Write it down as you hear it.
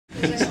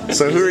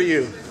So who are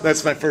you?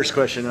 That's my first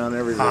question on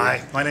everything.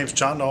 Hi, my name's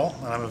John Knoll,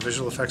 and I'm a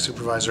visual effects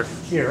supervisor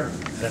here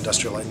at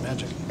Industrial Light and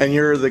Magic. And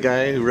you're the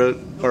guy who wrote,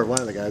 or one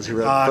of the guys who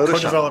wrote Photoshop.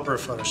 Co-developer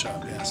of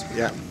Photoshop, yes.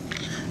 Yeah.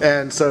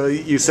 And so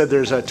you said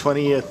there's a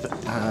 20th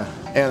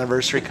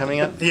anniversary coming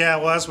up? Yeah,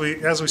 well, as we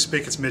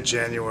speak, it's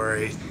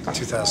mid-January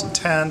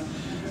 2010.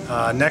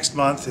 Next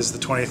month is the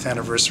 20th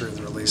anniversary of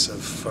the release of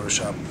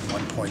Photoshop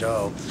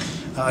 1.0.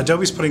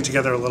 Adobe's putting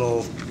together a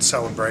little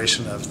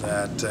celebration of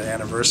that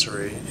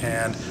anniversary,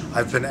 and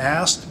I've been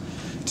asked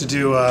to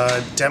do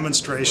a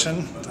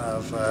demonstration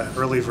of an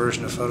early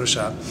version of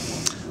Photoshop.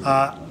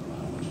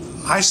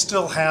 I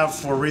still have,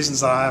 for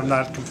reasons that I'm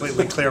not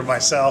completely clear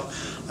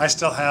myself, I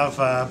still have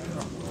a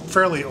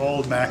fairly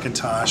old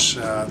Macintosh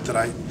that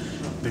I've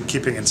been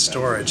keeping in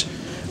storage.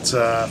 It's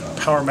a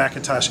Power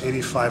Macintosh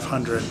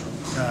 8500,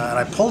 and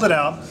I pulled it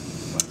out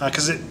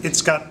because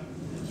it's got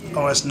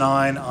OS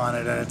 9 on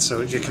it, and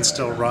so it can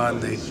still run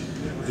the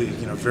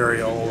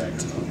very old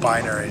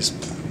binaries.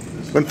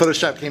 When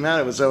Photoshop came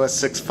out, it was OS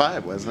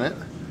 6.5, wasn't it?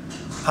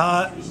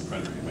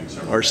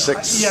 Or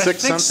 6, yeah,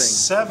 6 I think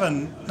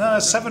something.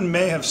 7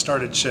 may have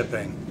started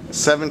shipping.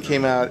 7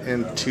 came out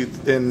in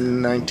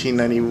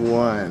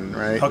 1991,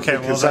 right? Okay,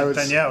 because well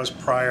then yeah, it was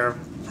prior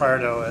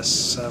to OS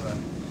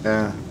 7.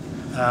 Yeah.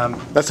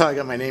 That's how I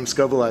got my name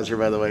Scobalizer,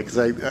 by the way, because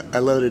I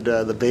loaded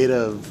the beta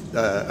of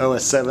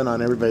OS 7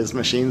 on everybody's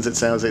machines at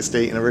San Jose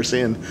State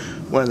University, and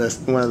one of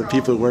the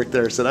people who worked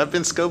there said, "I've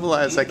been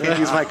Scobalized. I can't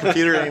use my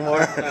computer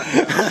anymore."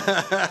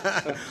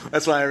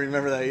 That's why I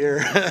remember that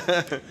year.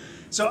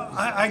 So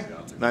I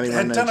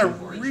had done a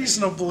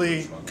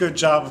reasonably good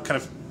job of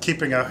kind of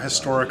keeping a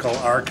historical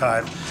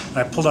archive. And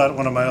I pulled out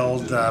one of my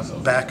old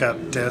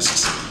backup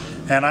discs,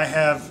 and I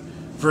have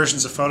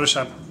versions of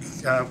Photoshop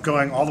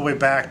going all the way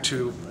back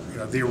to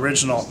the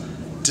original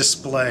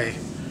Display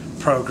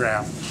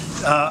program.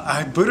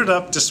 I booted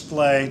up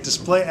Display.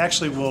 Display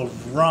actually will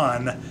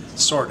run,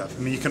 sort of. I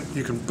mean, you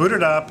can boot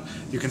it up.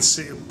 You can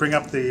bring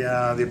up the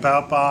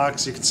About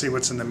box. You can see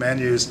what's in the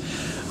menus.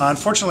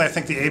 Unfortunately, I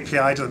think the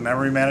API to the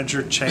Memory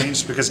Manager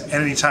changed, because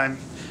anytime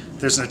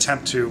there's an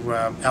attempt to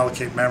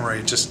allocate memory,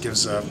 it just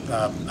gives a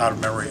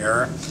out-of-memory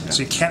error.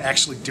 So you can't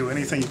actually do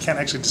anything. You can't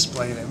actually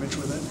display an image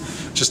with it,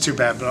 which is too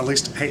bad. But at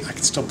least, hey, I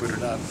can still boot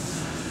it up.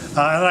 And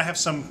I have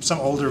some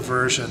older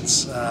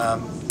versions. I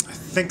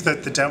think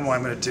that the demo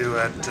I'm going to do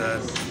at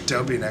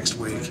Adobe next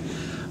week,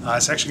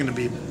 it's actually going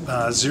to be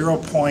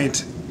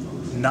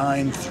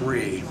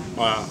 0.93.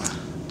 Wow.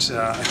 Which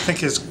I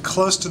think is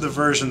close to the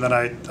version that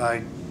I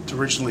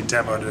originally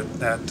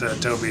demoed at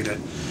Adobe to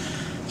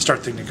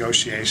start the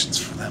negotiations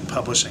for them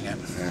publishing it.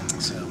 Yeah.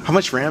 So, how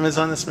much RAM is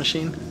on this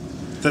machine?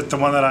 The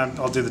one that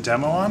I'll do the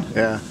demo on?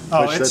 Yeah.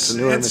 Oh, that's a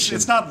newer machine.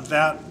 It's not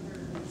that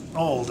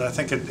old. I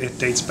think it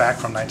dates back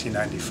from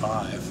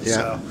 1995. Yeah.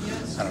 So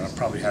I don't know,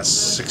 probably has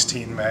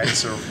 16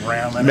 megs of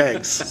RAM in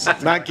Megs,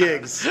 not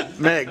gigs.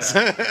 Megs.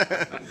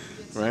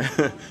 Right.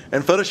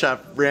 And Photoshop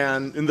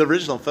ran, in the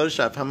original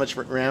Photoshop, how much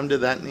RAM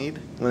did that need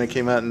when it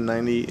came out in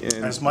 90?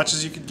 As much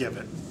as you could give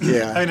it.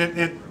 Yeah. I mean,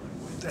 it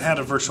had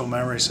a virtual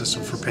memory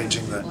system for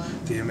paging the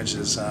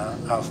images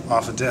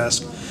off a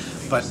disk,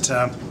 but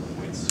I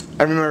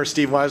remember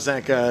Steve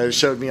Wozniak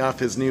showed me off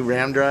his new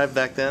RAM drive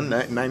back then,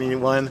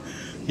 91.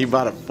 He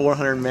bought a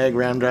 400 meg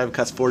RAM drive,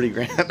 cost 40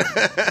 grand,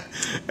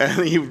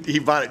 and he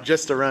bought it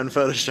just to run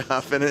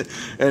Photoshop.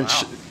 And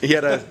wow. he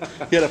had a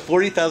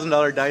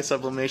 $40,000 dye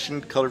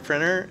sublimation color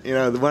printer,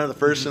 one of the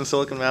first in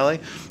Silicon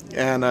Valley,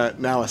 and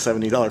now a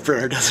 $70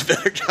 printer does a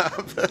better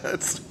job.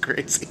 That's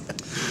crazy.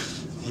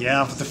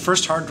 Yeah, but the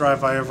first hard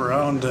drive I ever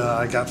owned,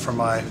 I got from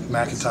my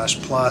Macintosh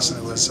Plus, and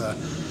it was a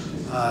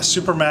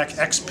SuperMac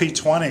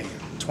XP20,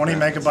 20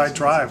 megabyte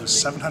drive. It was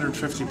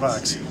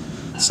 $750.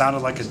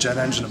 Sounded like a jet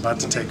engine about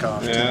to take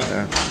off.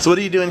 Yeah. So what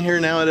are you doing here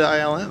now at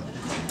ILM?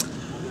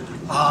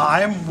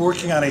 I am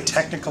working on a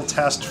technical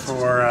test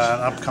for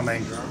an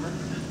upcoming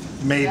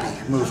maybe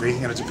movie.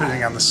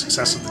 Depending on the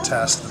success of the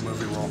test, the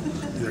movie will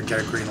either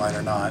get a green light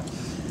or not.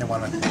 They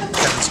want to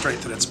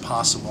demonstrate that it's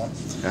possible.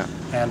 Yeah.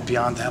 And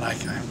beyond that,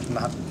 I'm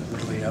not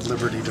really at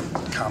liberty to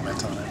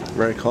comment on it.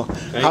 Very cool.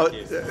 How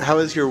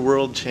has your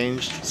world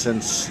changed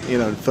since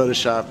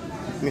Photoshop?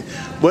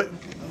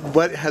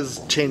 What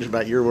has changed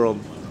about your world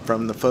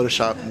from the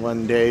Photoshop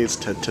 1 days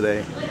to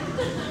today?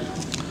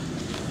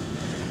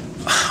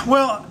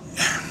 Well,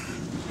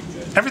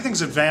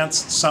 everything's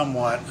advanced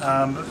somewhat.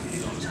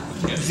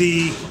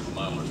 The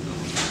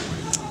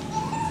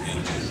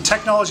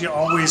technology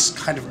always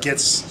kind of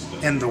gets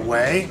in the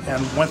way,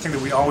 and one thing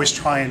that we always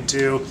try and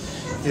do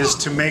is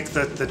to make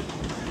the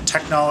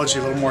technology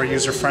a little more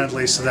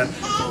user-friendly, so that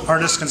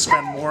artists can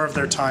spend more of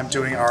their time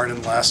doing art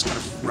and less kind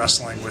of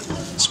wrestling with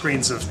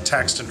screens of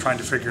text and trying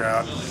to figure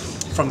out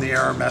from the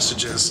error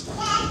messages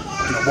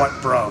what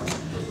broke.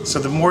 So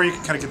the more you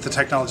can kind of get the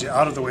technology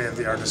out of the way of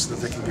the artist, so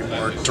that they can be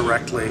more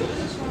directly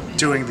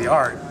doing the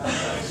art,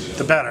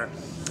 the better.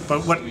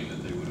 But what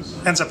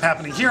ends up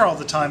happening here all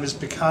the time is,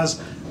 because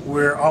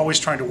we're always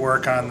trying to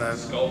work on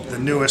the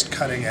newest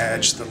cutting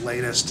edge, the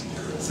latest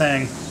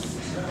thing,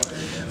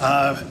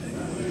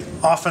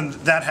 often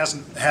that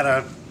hasn't had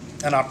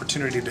an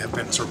opportunity to have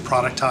been sort of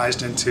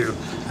productized into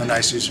a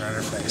nice user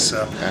interface.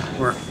 So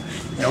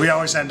we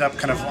always end up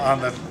kind of on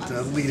the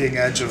leading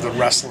edge of the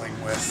wrestling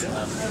with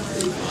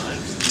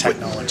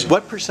technology.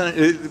 What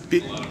percentage?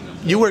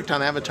 You worked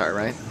on Avatar,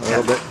 right? A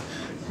little bit.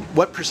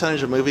 What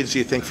percentage of movies do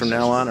you think from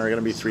now on are going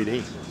to be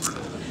 3D?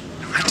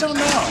 I don't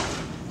know.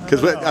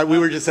 Because we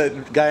were just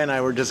Guy and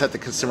I were just at the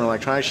Consumer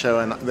Electronics Show,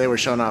 and they were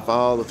showing off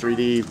all the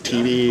 3D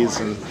TVs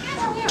and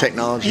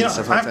technology and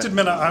stuff like that. I have to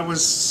admit, I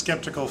was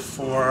skeptical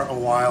for a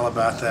while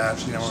about that.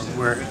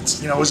 Where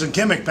it was a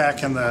gimmick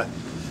back in the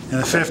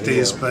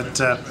 50s, but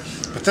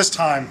this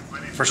time,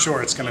 for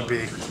sure, it's going to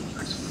be.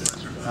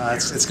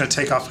 It's going to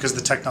take off because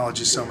the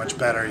technology is so much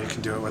better. You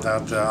can do it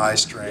without the eye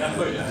strain,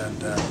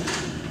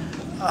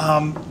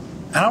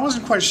 and I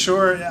wasn't quite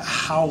sure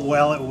how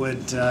well it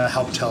would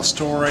help tell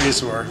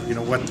stories, or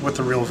what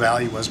the real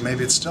value was.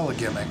 Maybe it's still a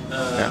gimmick.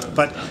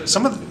 But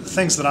some of the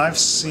things that I've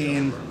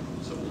seen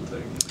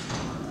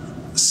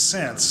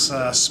since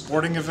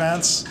sporting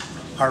events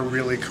are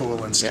really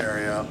cool in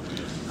stereo.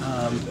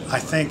 I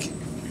think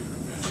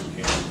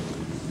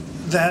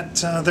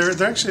that there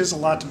actually is a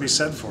lot to be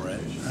said for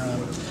it.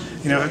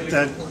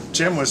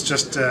 Jim was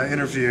just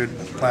interviewed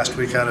last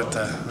week out at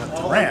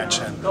the ranch.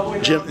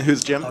 And Jim,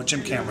 who's Jim? Oh,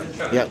 Jim Cameron.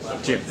 Yeah,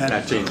 Jim,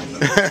 not Jamie.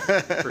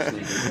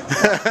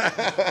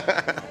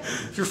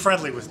 If you're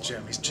friendly with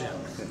Jim, he's Jim.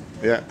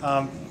 Yeah.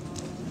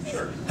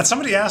 And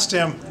somebody asked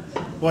him,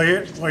 well,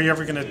 are you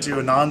ever going to do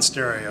a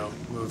non-stereo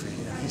movie?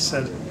 And he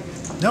said,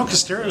 no, because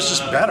stereo is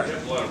just better.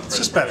 It's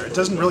just better. It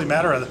doesn't really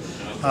matter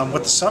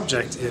what the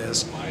subject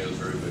is.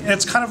 And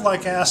it's kind of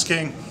like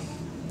asking,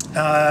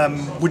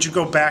 would you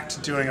go back to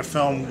doing a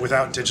film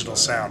without digital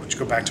sound? Would you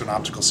go back to an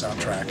optical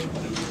soundtrack?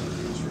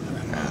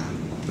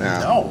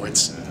 No,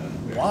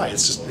 why?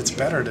 It's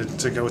better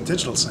to go with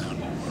digital sound.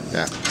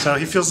 Yeah. So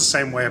he feels the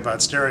same way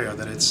about stereo,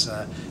 that it's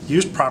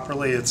used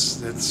properly,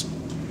 it's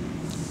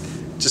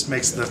just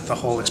makes the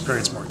whole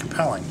experience more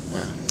compelling.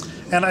 Yeah.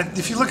 And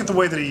if you look at the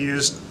way that he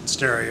used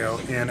stereo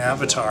in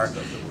Avatar,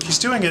 he's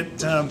doing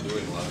it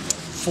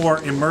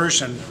for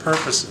immersion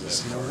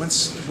purposes.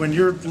 When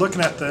you're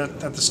looking at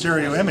the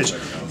stereo image,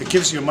 it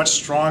gives you a much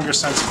stronger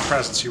sense of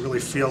presence. You really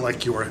feel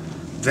like you are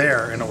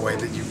there in a way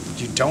that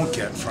you don't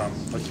get from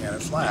looking at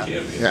it flat.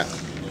 Yeah.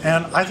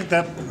 And I think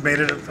that made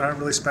it a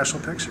really special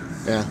picture.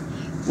 Yeah.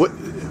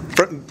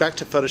 Back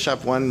to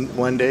Photoshop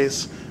one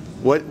days.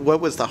 What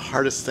was the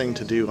hardest thing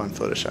to do on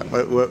Photoshop?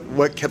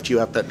 What kept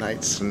you up at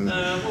nights and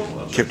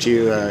kept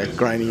you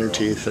grinding your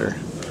teeth, or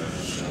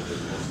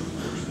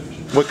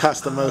what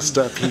cost the most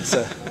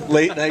pizza?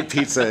 Late night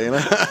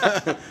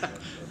pizza,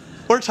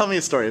 Or tell me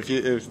a story if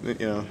you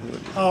know.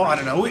 Oh, I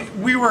don't know.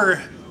 We were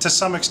to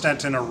some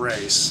extent in a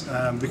race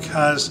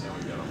because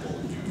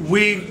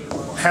we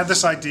had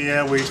this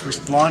idea. We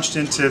launched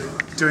into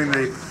doing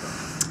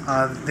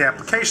the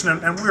application,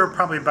 and we were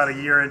probably about a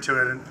year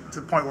into it, and to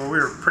the point where we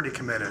were pretty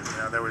committed.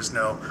 There was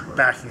no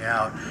backing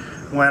out.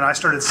 When I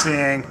started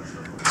seeing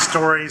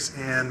stories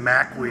in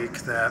Mac Week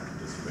that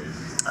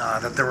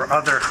there were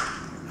other,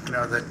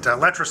 that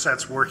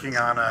Letraset's working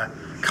on a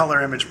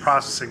color image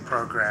processing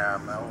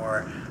program,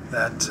 or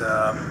that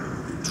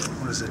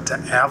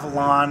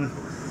Avalon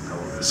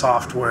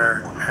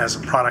Software has a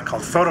product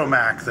called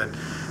PhotoMac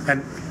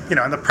and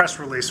the press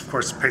release, of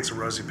course, paints a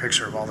rosy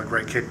picture of all the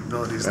great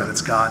capabilities that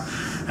it's got,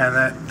 and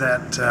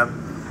that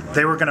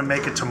they were going to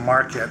make it to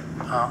market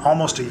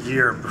almost a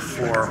year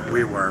before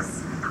we were,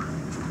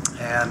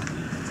 and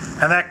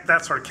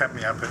that sort of kept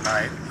me up at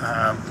night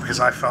because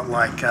I felt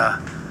like,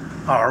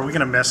 are we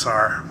going to miss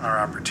our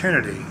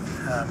opportunity?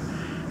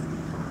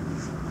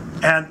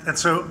 And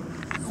so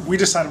we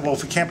decided, well,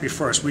 if we can't be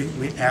first,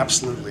 we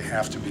absolutely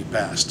have to be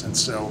best. And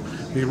so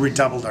we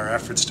redoubled our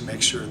efforts to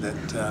make sure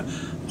that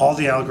all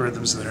the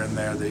algorithms that are in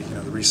there, the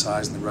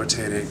resize and the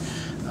rotating,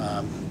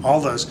 all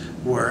those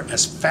were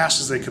as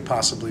fast as they could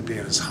possibly be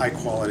and as high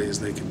quality as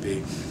they could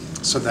be,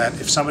 so that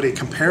if somebody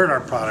compared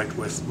our product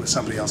with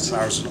somebody else's,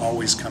 ours would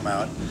always come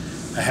out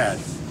ahead.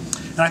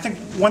 And I think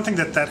one thing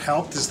that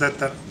helped is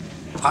that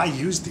I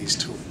use these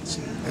tools.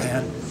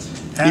 And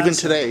even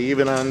today,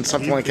 even on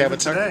something like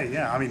Avatar? Today,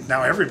 yeah. I mean,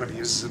 now everybody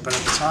uses it, but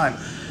at the time,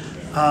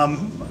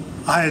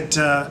 I had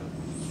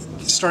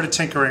started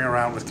tinkering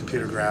around with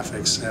computer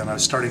graphics, and I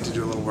was starting to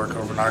do a little work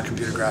over in our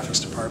computer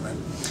graphics department.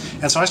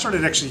 And so I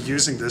started actually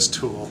using this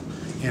tool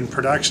in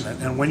production.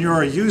 And when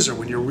you're a user,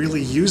 when you're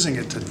really using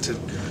it to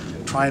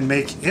try and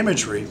make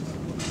imagery,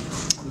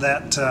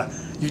 that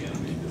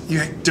you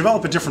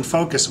develop a different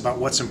focus about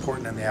what's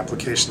important in the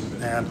application.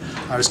 And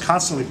I was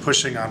constantly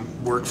pushing on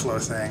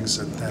workflow things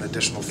and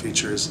additional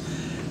features,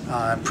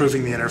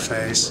 improving the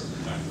interface.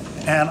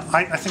 And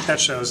I think that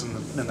shows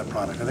in the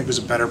product. I think it was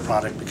a better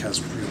product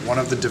because one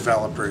of the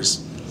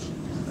developers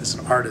is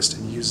an artist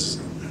and uses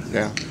it.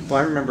 Yeah. Well,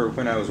 I remember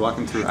when I was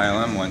walking through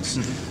ILM once,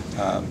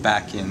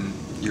 back in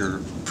your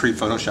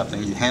pre-Photoshop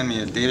thing, you handed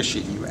me a data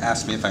sheet and you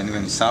asked me if I knew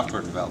any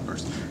software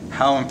developers.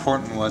 How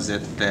important was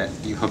it that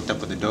you hooked up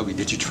with Adobe?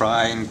 Did you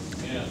try and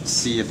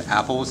see if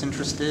Apple was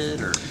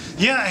interested, or?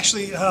 Yeah,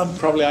 actually.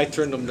 Probably I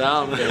turned them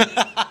down.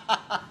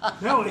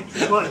 No,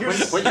 well,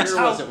 here's What year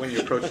was it when you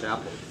approached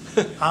Apple?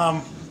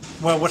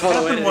 Well, what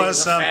happened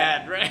was,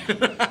 fad,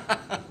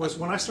 right? was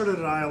when I started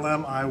at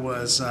ILM, I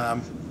was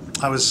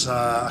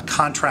a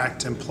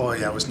contract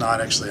employee. I was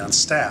not actually on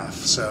staff.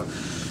 So,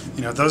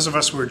 those of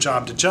us who were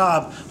job to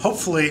job,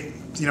 hopefully,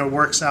 it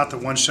works out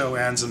that one show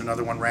ends and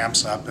another one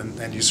ramps up,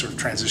 and you sort of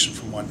transition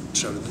from one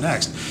show to the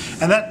next.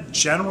 And that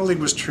generally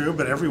was true,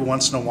 but every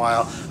once in a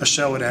while, a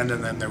show would end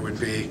and then there would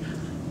be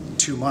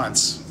 2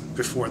 months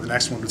before the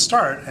next one would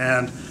start.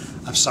 And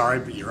I'm sorry,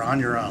 but you're on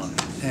your own.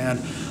 And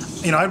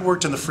I'd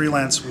worked in the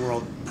freelance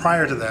world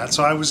prior to that,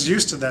 so I was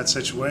used to that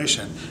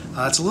situation.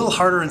 It's a little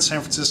harder in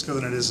San Francisco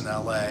than it is in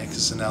LA,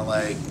 because in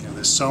LA,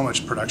 there's so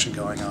much production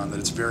going on that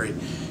it's very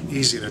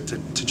easy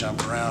to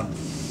jump around.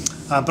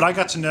 But I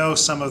got to know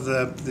some of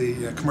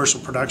the commercial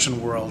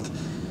production world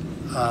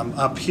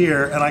up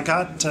here, and I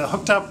got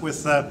hooked up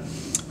with a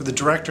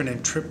director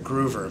named Trip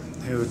Groover,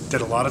 who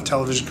did a lot of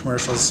television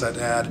commercials that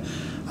had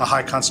a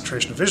high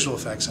concentration of visual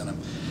effects in them.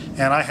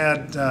 And I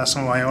had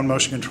some of my own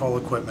motion control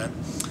equipment,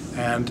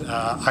 and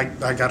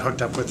I got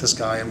hooked up with this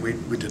guy, and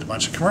we did a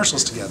bunch of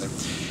commercials together.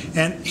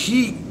 And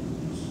he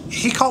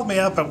called me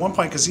up at one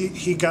point because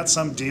he got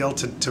some deal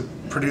to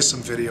produce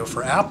some video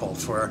for Apple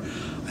for,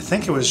 I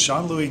think it was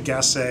Jean-Louis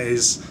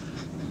Gasset's,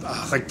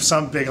 like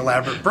some big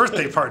elaborate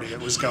birthday party that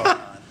was going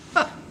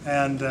on.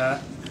 And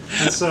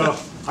so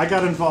I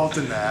got involved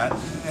in that,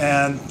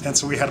 and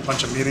so we had a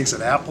bunch of meetings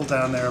at Apple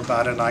down there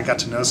about it, and I got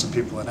to know some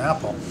people at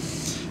Apple.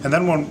 And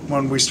then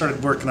when we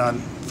started working on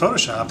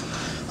Photoshop,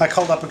 I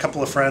called up a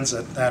couple of friends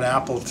at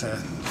Apple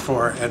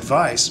for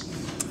advice.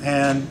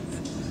 And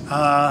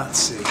let's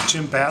see,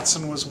 Jim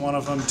Batson was one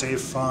of them, Dave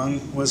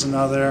Fung was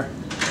another.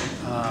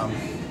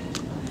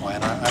 Boy,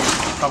 and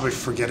I'm probably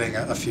forgetting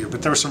a few,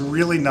 but there were some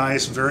really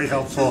nice, very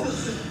helpful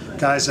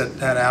guys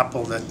at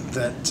Apple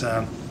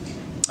that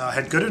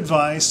had good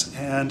advice,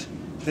 and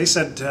they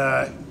said,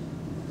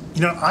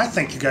 I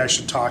think you guys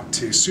should talk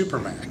to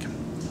Supermac,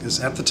 because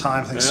at the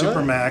time, I think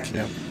Supermac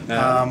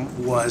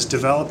was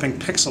developing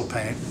Pixel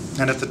Paint,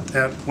 and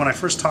when I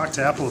first talked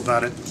to Apple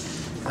about it,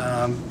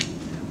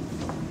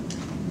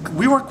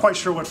 we weren't quite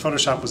sure what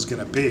Photoshop was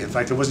going to be. In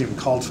fact, it wasn't even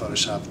called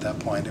Photoshop at that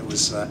point. It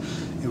was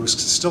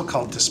still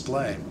called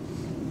Display,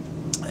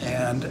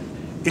 and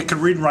it could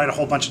read and write a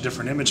whole bunch of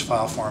different image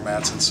file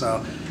formats. And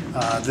so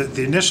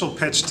the initial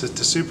pitch to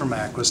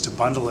Supermac was to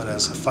bundle it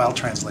as a file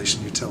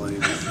translation utility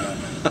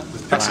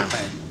with Pixel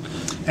Paint.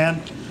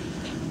 And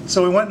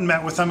so we went and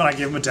met with them, and I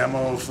gave them a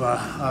demo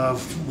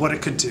of what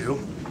it could do,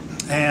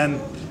 and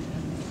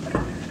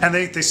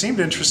they seemed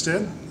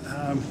interested,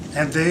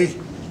 and they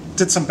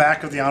did some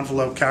back of the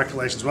envelope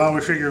calculations. Well,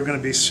 we figure we're going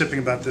to be shipping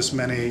about this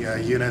many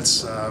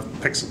units of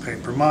Pixel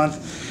Paint per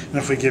month, and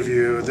if we give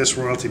you this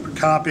royalty per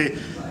copy,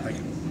 like,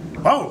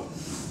 whoa,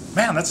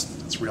 man, that's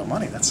real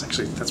money. That's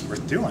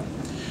worth doing.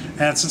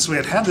 And since we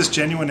had this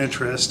genuine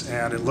interest,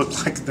 and it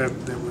looked like that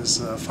it was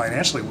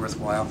financially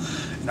worthwhile,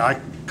 I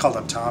called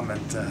up Tom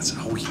and said,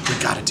 "Oh, we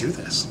got to do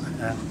this."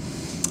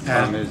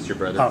 Tom is your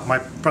brother? Oh, my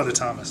brother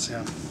Thomas,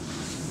 yeah.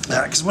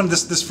 Because when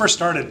this first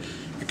started,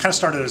 it kind of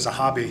started as a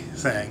hobby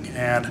thing,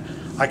 and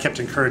I kept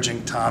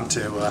encouraging Tom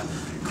to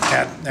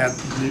add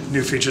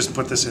new features and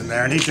put this in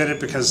there, and he did it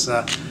because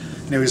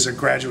he was a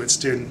graduate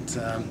student,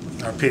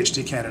 or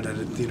PhD candidate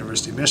at the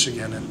University of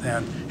Michigan,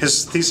 and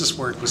his thesis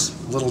work was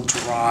a little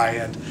dry,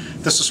 and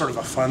this was sort of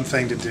a fun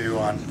thing to do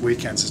on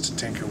weekends, is to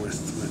tinker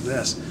with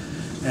this.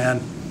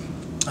 And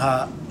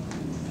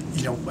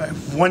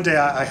one day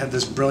I had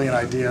this brilliant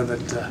idea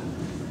that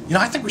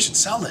I think we should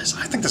sell this.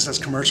 I think this has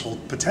commercial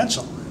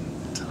potential.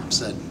 And Tom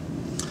said,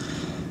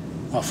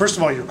 "Well, first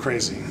of all, you're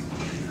crazy.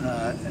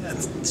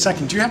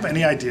 Second, do you have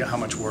any idea how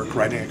much work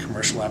writing a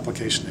commercial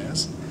application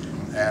is?"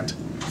 And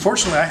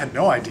fortunately, I had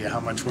no idea how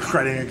much work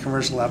writing a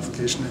commercial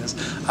application is.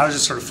 I was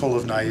just sort of full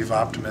of naive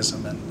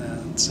optimism,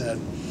 and said,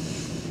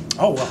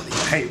 "Oh, well,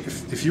 hey,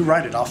 if you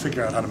write it, I'll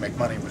figure out how to make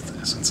money with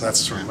this." And so that's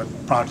sort of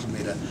what prompted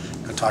me to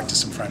go talk to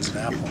some friends at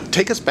Apple.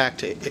 Take us back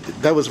to,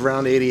 that was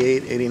around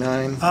 88,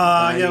 89?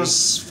 Yeah, it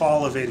was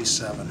fall of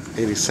 87.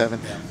 87?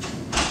 Yeah.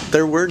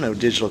 There were no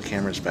digital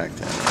cameras back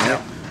then, right?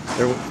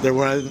 No. There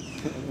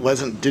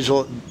wasn't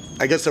digital.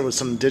 I guess there was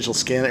some digital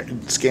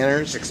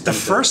scanners. The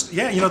first,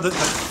 the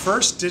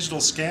first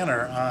digital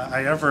scanner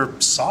I ever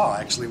saw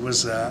actually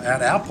was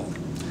at Apple.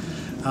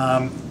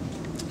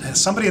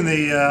 Somebody in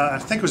I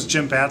think it was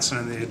Jim Batson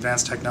in the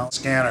Advanced Technology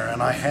Scanner,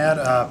 and I had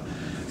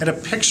a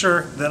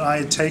picture that I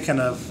had taken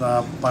of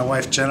my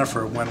wife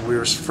Jennifer when we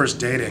were first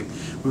dating.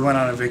 We went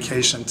on a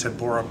vacation to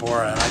Bora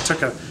Bora, and I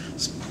took a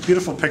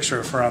beautiful picture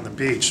of her on the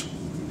beach.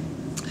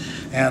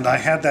 And I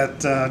had that,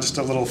 just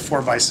a little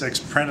 4x6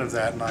 print of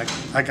that, and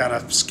I got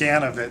a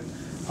scan of it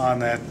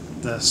on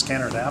the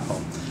scanner at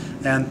Apple.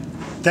 And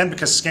then,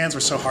 because scans were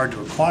so hard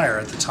to acquire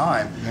at the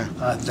time,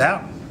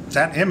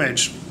 that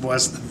image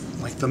was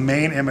like the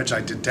main image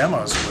I did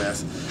demos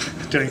with,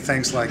 doing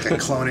things like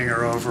cloning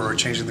her over or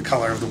changing the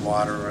color of the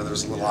water, or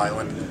there's a little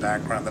island in the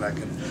background that I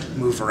could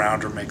move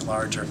around or make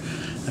larger.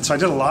 And so I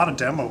did a lot of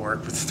demo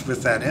work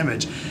with that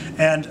image,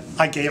 and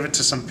I gave it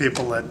to some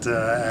people at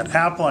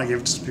Apple. I gave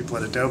it to some people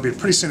at Adobe.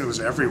 Pretty soon it was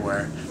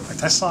everywhere. In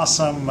fact, I saw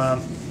some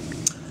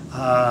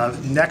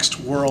Next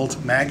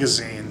World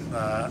magazine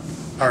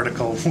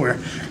article where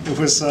it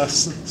was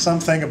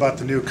something about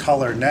the new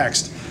color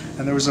Next,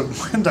 and there was a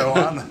window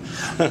on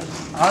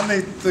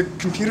the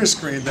computer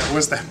screen that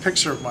was that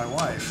picture of my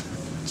wife.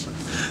 So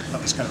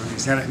that was kind of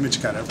amusing. That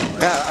image got everywhere.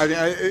 Yeah, I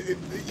mean,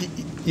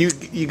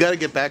 you got to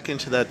get back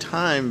into that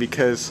time,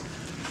 because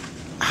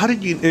how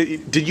did you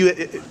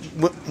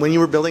when you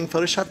were building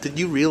Photoshop, did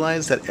you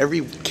realize that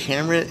every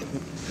camera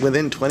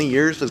within 20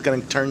 years was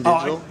going to turn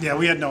digital? Yeah,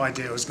 we had no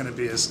idea it was going to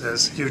be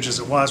as huge as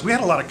it was. We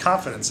had a lot of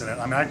confidence in it.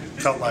 I mean, I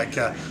felt like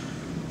it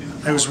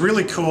was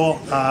really cool.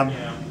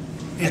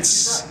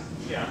 It's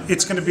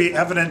going to be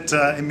evident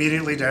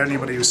immediately to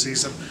anybody who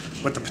sees it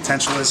what the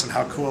potential is and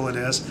how cool it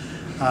is.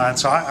 And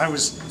so I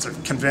was sort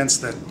of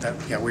convinced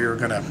that we were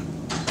going to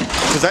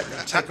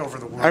take over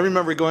the world. I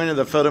remember going to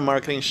the Photo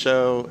Marketing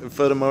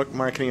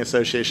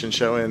Association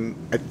show in,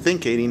 I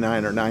think,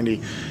 89 or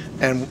 90,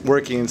 and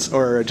working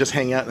or just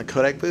hanging out in the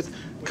Kodak booth.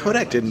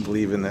 Kodak didn't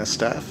believe in this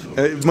stuff.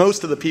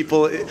 Most of the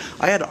people,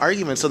 I had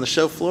arguments on the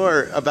show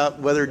floor about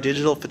whether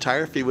digital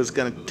photography was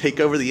going to take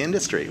over the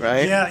industry,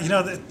 right? Yeah, you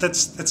know,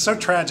 it's so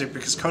tragic,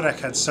 because Kodak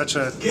had such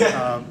an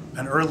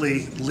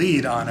early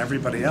lead on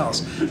everybody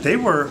else. They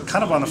were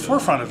kind of on the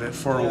forefront of it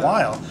for a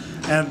while,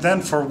 and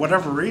then for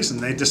whatever reason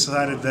they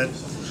decided that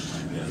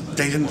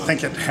they didn't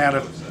think it had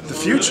the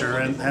future,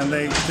 and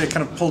they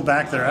kind of pulled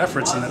back their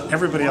efforts, and then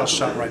everybody else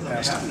shot right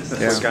past it.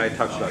 This guy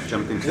talks about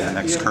jumping to the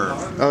next curve.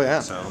 Oh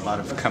yeah. So a lot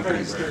of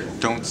companies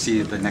don't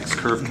see the next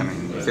curve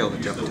coming, they fail to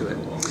jump to it.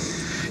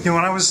 You know,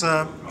 when I was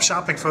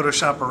shopping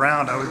Photoshop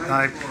around,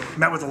 I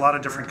met with a lot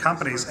of different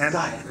companies, and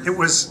it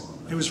was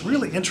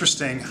really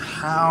interesting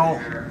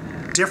how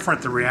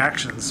different the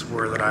reactions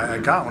were that I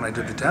got when I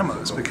did the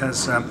demos,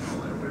 because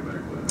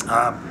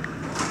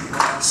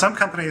some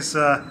companies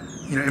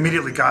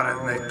immediately got it,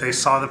 and they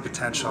saw the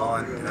potential,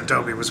 and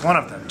Adobe was one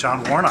of them.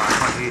 John Warnock,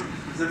 when he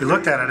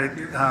looked at it,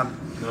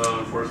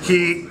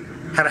 he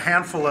had a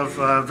handful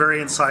of very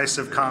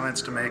incisive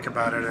comments to make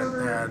about it,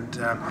 and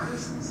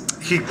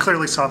he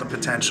clearly saw the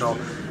potential,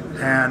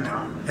 and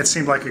it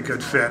seemed like a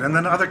good fit. And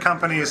then other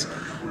companies,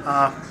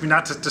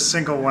 not to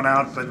single one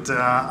out, but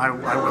I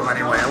will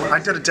anyway. I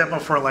did a demo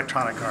for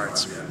Electronic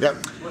Arts. Yep.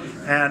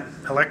 And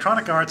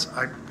Electronic Arts,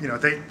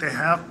 they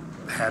have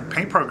had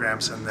paint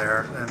programs in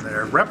their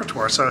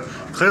repertoire, so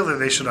clearly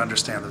they should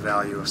understand the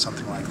value of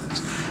something like this.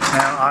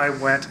 And I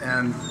went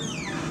and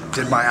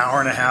did my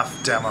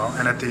hour-and-a-half demo,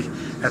 and at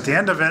the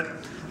end of it,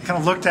 he kind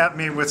of looked at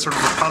me with sort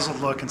of a puzzled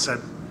look and said,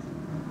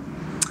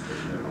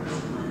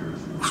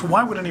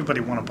 "Why would anybody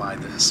want to buy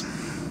this?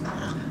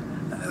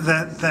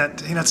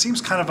 That it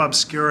seems kind of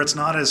obscure. It's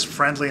not as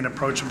friendly and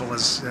approachable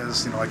as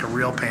like a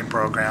real paint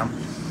program.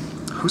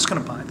 Who's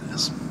going to buy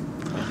this?"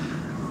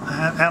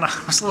 And I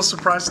was a little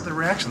surprised at the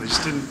reaction. They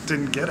just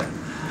didn't get it.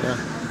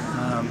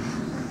 Yeah.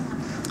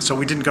 So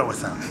we didn't go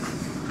with them.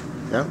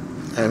 Yeah,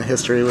 and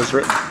history was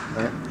written.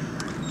 Right?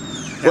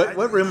 Yeah,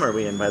 what room are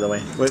we in, by the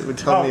way?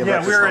 Tell me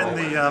about this hall.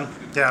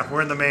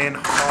 We're in the main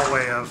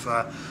hallway of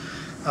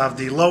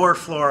the lower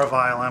floor of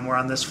ILM. We're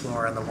on this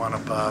floor and the one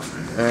above.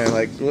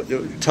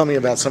 And tell me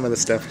about some of the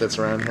stuff that's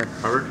around here.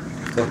 Robert?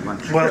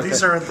 Well,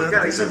 these are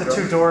the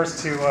two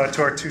doors to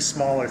our two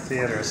smaller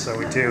theaters. So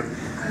we do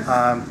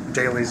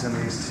dailies in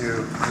these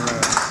two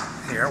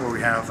rooms here, where we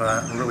have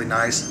really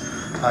nice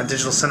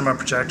digital cinema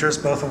projectors,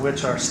 both of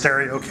which are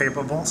stereo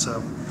capable.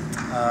 So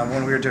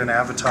when we were doing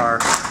Avatar,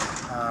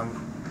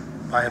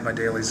 I had my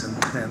dailies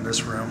in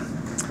this room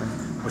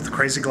with the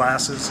crazy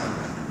glasses.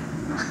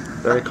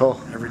 Very cool.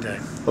 Every day.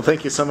 Well,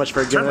 thank you so much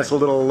for giving us a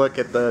little look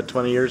at the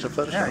 20 years of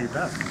Photoshop. Yeah, you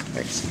bet.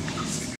 Thanks.